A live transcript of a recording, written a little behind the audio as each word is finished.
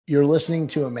You're listening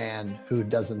to a man who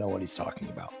doesn't know what he's talking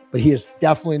about, but he is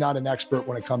definitely not an expert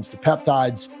when it comes to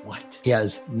peptides. What? He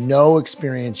has no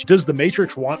experience. Does the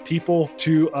Matrix want people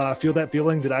to feel that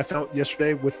feeling that I felt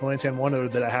yesterday with Melanotan 1 or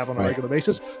that I have on a regular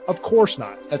basis? Of course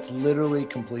not. That's literally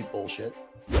complete bullshit.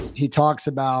 He talks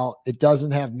about it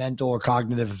doesn't have mental or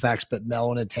cognitive effects, but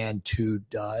Melanotan 2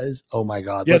 does. Oh my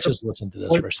God. Yeah, let's just listen to this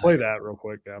for a second. Play that real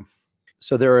quick. Yeah.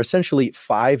 So there are essentially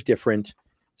 5 different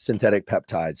synthetic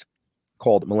peptides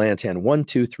called Melanotan 1,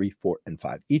 2, 3, 4, and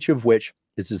 5, each of which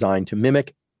is designed to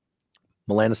mimic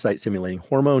melanocyte stimulating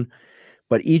hormone,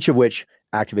 but each of which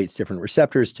activates different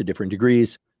receptors to different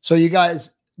degrees. So you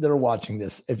guys that are watching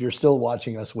this, if you're still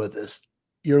watching us with us,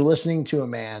 you're listening to a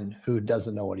man who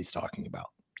doesn't know what he's talking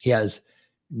about. He has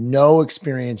no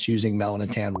experience using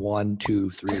Melanotan 1, 2,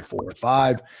 3, 4,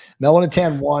 5.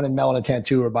 Melanotan 1 and Melanotan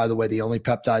 2 are, by the way, the only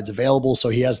peptides available. So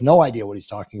he has no idea what he's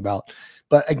talking about.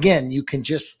 But again, you can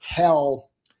just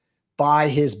tell by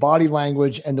his body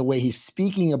language and the way he's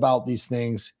speaking about these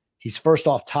things. He's first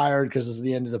off tired because it's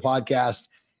the end of the podcast.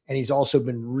 And he's also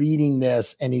been reading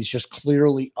this and he's just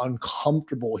clearly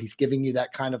uncomfortable. He's giving you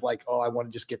that kind of like, oh, I want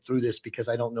to just get through this because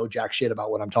I don't know jack shit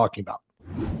about what I'm talking about.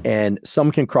 And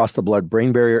some can cross the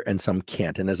blood-brain barrier and some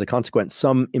can't. And as a consequence,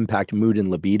 some impact mood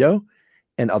and libido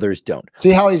and others don't.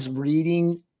 See how he's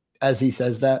reading as he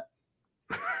says that?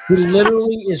 He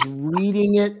literally is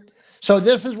reading it. So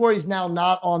this is where he's now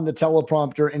not on the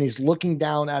teleprompter and he's looking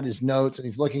down at his notes and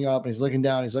he's looking up and he's looking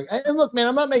down. He's like, hey, look, man,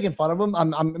 I'm not making fun of him.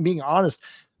 I'm being honest.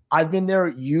 I've been there.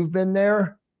 You've been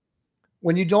there.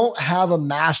 When you don't have a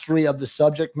mastery of the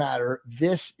subject matter,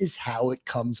 this is how it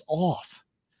comes off.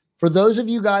 For those of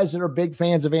you guys that are big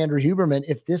fans of Andrew Huberman,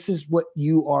 if this is what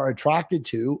you are attracted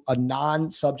to, a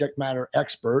non-subject matter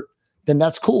expert, then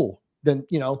that's cool. Then,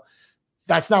 you know,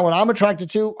 that's not what I'm attracted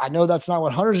to. I know that's not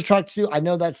what Hunter's attracted to. I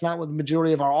know that's not what the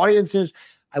majority of our audience is.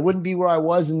 I wouldn't be where I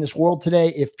was in this world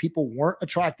today if people weren't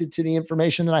attracted to the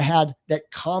information that I had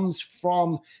that comes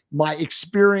from my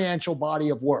experiential body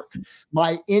of work,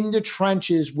 my in the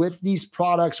trenches with these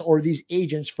products or these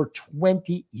agents for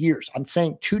 20 years. I'm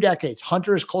saying 2 decades.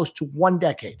 Hunter is close to 1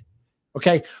 decade.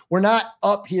 Okay. We're not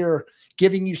up here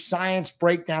giving you science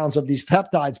breakdowns of these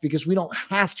peptides because we don't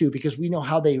have to, because we know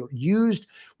how they are used.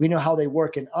 We know how they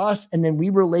work in us. And then we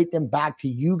relate them back to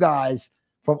you guys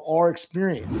from our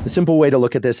experience. The simple way to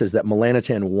look at this is that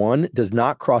Melanotan 1 does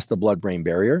not cross the blood-brain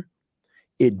barrier.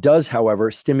 It does, however,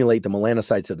 stimulate the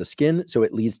melanocytes of the skin, so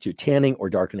it leads to tanning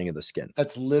or darkening of the skin.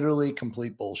 That's literally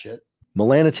complete bullshit.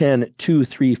 Melanotan 2,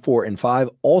 3, 4, and 5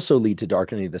 also lead to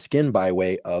darkening of the skin by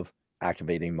way of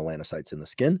activating melanocytes in the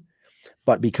skin.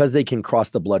 But because they can cross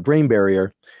the blood-brain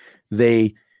barrier,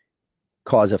 they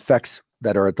cause effects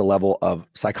that are at the level of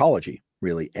psychology,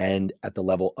 really, and at the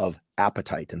level of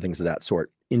appetite and things of that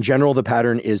sort. In general, the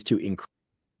pattern is to increase.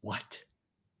 What?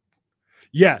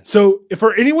 Yeah. So if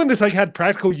for anyone that's like had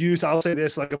practical use, I'll say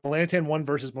this, like a Melanotan 1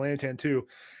 versus Melanotan 2,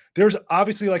 there's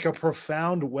obviously like a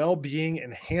profound well-being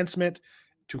enhancement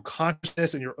to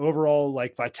consciousness and your overall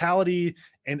like vitality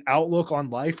and outlook on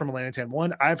life from Melanotan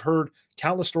 1. I've heard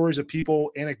countless stories of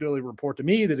people anecdotally report to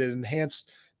me that it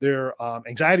enhanced their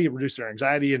anxiety, reduce their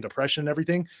anxiety and depression and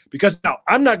everything. Because now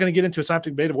I'm not going to get into a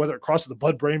scientific debate of whether it crosses the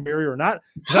blood-brain barrier or not,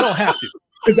 because I don't have to.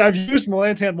 Because I've used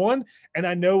Melanotan 1 and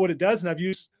I know what it does, and I've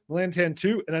used Melanotan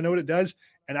 2 and I know what it does.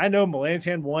 And I know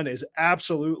Melanotan 1 is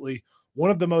absolutely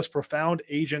one of the most profound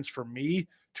agents for me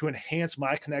to enhance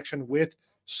my connection with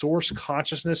source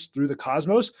consciousness through the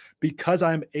cosmos, because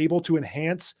I'm able to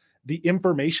enhance the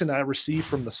information that I receive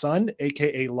from the sun,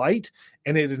 aka light,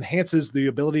 and it enhances the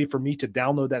ability for me to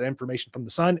download that information from the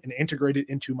sun and integrate it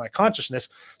into my consciousness.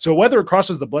 So whether it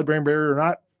crosses the blood-brain barrier or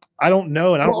not, I don't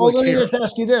know, and I don't really care. Let me just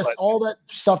ask you this. All that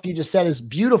stuff you just said is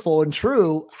beautiful and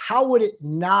true. How would it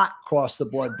not cross the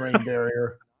blood-brain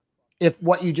barrier if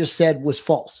what you just said was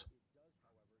false?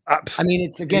 I mean,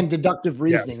 it's, again, deductive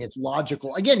reasoning. Yeah. It's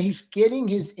logical. Again, he's getting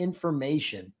his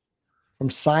information from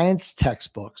science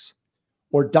textbooks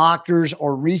or doctors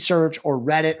or research or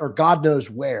Reddit or God knows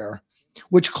where,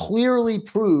 which clearly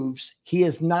proves he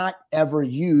has not ever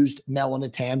used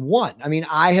Melanotan 1. I mean,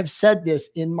 I have said this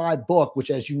in my book,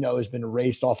 which, as you know, has been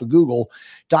erased off of Google.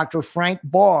 Dr. Frank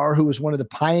Barr, who was one of the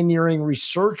pioneering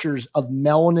researchers of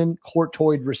melanin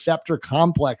corticoid receptor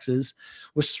complexes,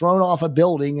 was thrown off a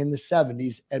building in the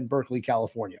 70s in Berkeley,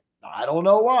 California. I don't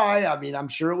know why. I mean, I'm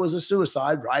sure it was a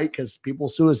suicide, right? Because people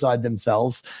suicide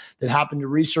themselves that happen to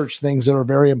research things that are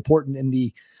very important in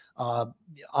the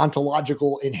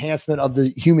ontological enhancement of the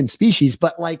human species.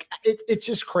 But like, it's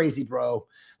just crazy, bro.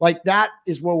 Like, that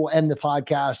is where we'll end the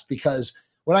podcast, because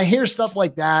When I hear stuff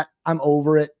like that, I'm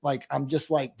over it. Like, I'm just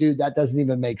like, dude, that doesn't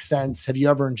even make sense. Have you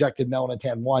ever injected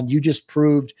Melanotan 1? You just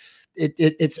proved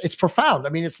it's profound. I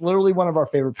mean, it's literally one of our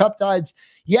favorite peptides.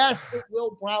 Yes, it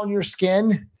will brown your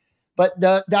skin, but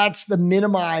that's the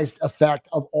minimized effect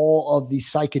of all of the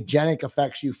psychogenic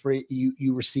effects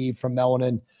you receive from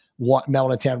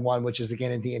Melanotan 1, which is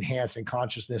again in the enhancing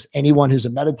consciousness. Anyone who's a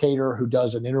meditator who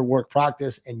does an inner work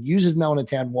practice and uses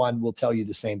Melanotan 1 will tell you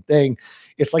the same thing.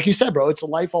 It's like you said, bro, it's a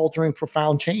life-altering,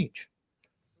 profound change.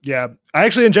 Yeah. I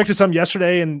actually injected some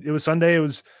yesterday, and it was Sunday. It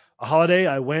was a holiday.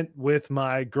 I went with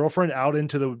my girlfriend out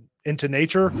into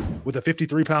nature with a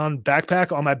 53-pound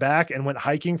backpack on my back and went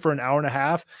hiking for an hour and a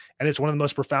half. And it's one of the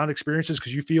most profound experiences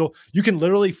because you can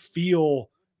literally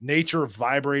feel nature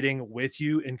vibrating with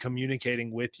you and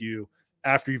communicating with you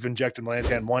after you've injected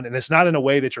Melanotan 1. And it's not in a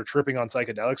way that you're tripping on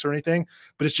psychedelics or anything,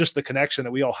 but it's just the connection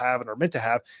that we all have and are meant to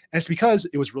have. And it's because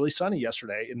it was really sunny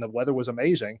yesterday and the weather was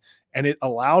amazing. And it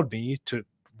allowed me to,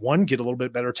 one, get a little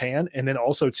bit better tan, and then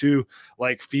also to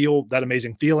like feel that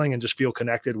amazing feeling and just feel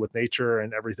connected with nature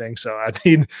and everything. So I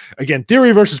mean, again,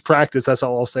 theory versus practice, that's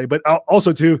all I'll say. But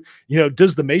also too,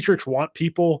 does the Matrix want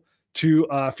people to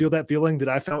feel that feeling that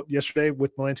I felt yesterday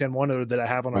with Melanotan 1 or that I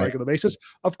have on a regular basis?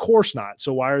 Of course not.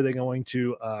 So why are they going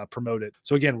to promote it?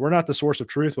 So again, we're not the source of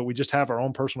truth, but we just have our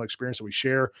own personal experience that we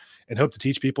share and hope to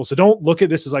teach people. So don't look at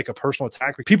this as like a personal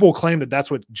attack. People will claim that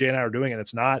that's what Jay and I are doing, and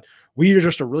it's not. We are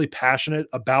just really passionate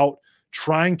about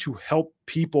trying to help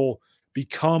people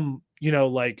become,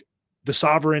 like the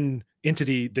sovereign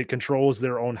entity that controls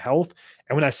their own health.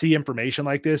 And when I see information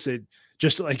like this,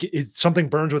 something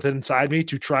burns within inside me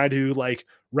to try to like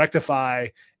rectify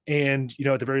and,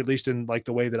 at the very least in like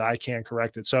the way that I can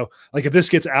correct it. So like if this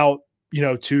gets out,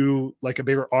 to like a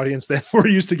bigger audience than we're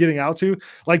used to getting out to,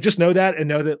 like, just know that and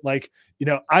know that like,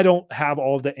 I don't have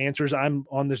all of the answers. I'm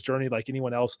on this journey like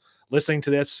anyone else listening to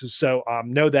this. So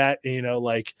know that,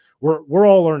 like we're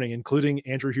all learning, including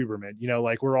Andrew Huberman,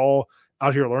 like we're all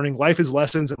out here learning. Life is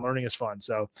lessons and learning is fun.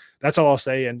 So that's all I'll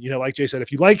say. And, like Jay said,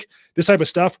 if you like this type of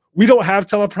stuff, we don't have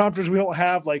teleprompters. We don't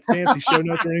have like fancy show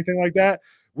notes or anything like that.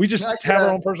 We just have our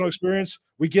own personal experience.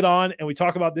 We get on and we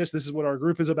talk about this. This is what our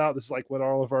group is about. This is like what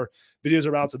all of our videos are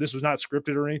about. So this was not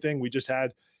scripted or anything. We just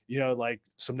had, like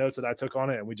some notes that I took on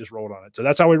it and we just rolled on it. So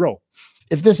that's how we roll.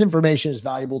 If this information is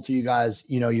valuable to you guys,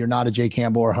 you're not a Jay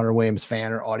Campbell or Hunter Williams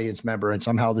fan or audience member, and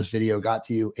somehow this video got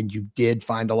to you and you did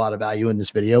find a lot of value in this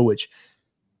video, which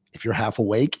if you're half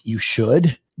awake, you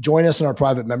should join us in our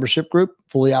private membership group,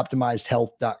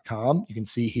 fullyoptimizedhealth.com. You can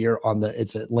see here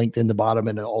it's linked in the bottom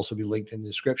and it'll also be linked in the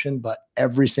description. But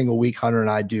every single week, Hunter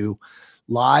and I do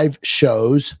live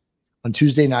shows on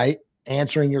Tuesday night,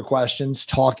 answering your questions,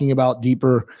 talking about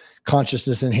deeper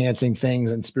consciousness enhancing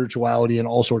things and spirituality and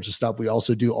all sorts of stuff. We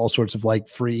also do all sorts of like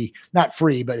not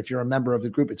free, but if you're a member of the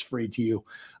group, it's free to you,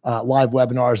 live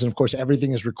webinars. And of course,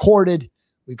 everything is recorded.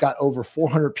 We've got over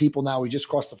 400 people now. We just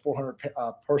crossed the 400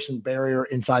 person barrier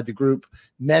inside the group.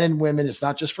 Men and women. It's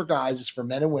not just for guys. It's for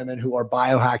men and women who are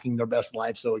biohacking their best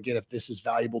life. So again, if this is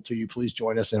valuable to you, please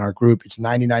join us in our group. It's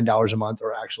 $99 a month,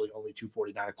 or actually only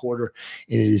 $249 a quarter.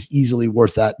 It is easily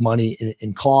worth that money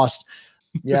in cost.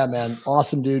 Yeah, man.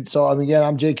 Awesome, dude. So again,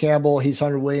 I'm Jay Campbell. He's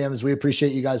Hunter Williams. We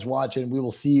appreciate you guys watching. We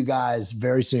will see you guys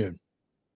very soon.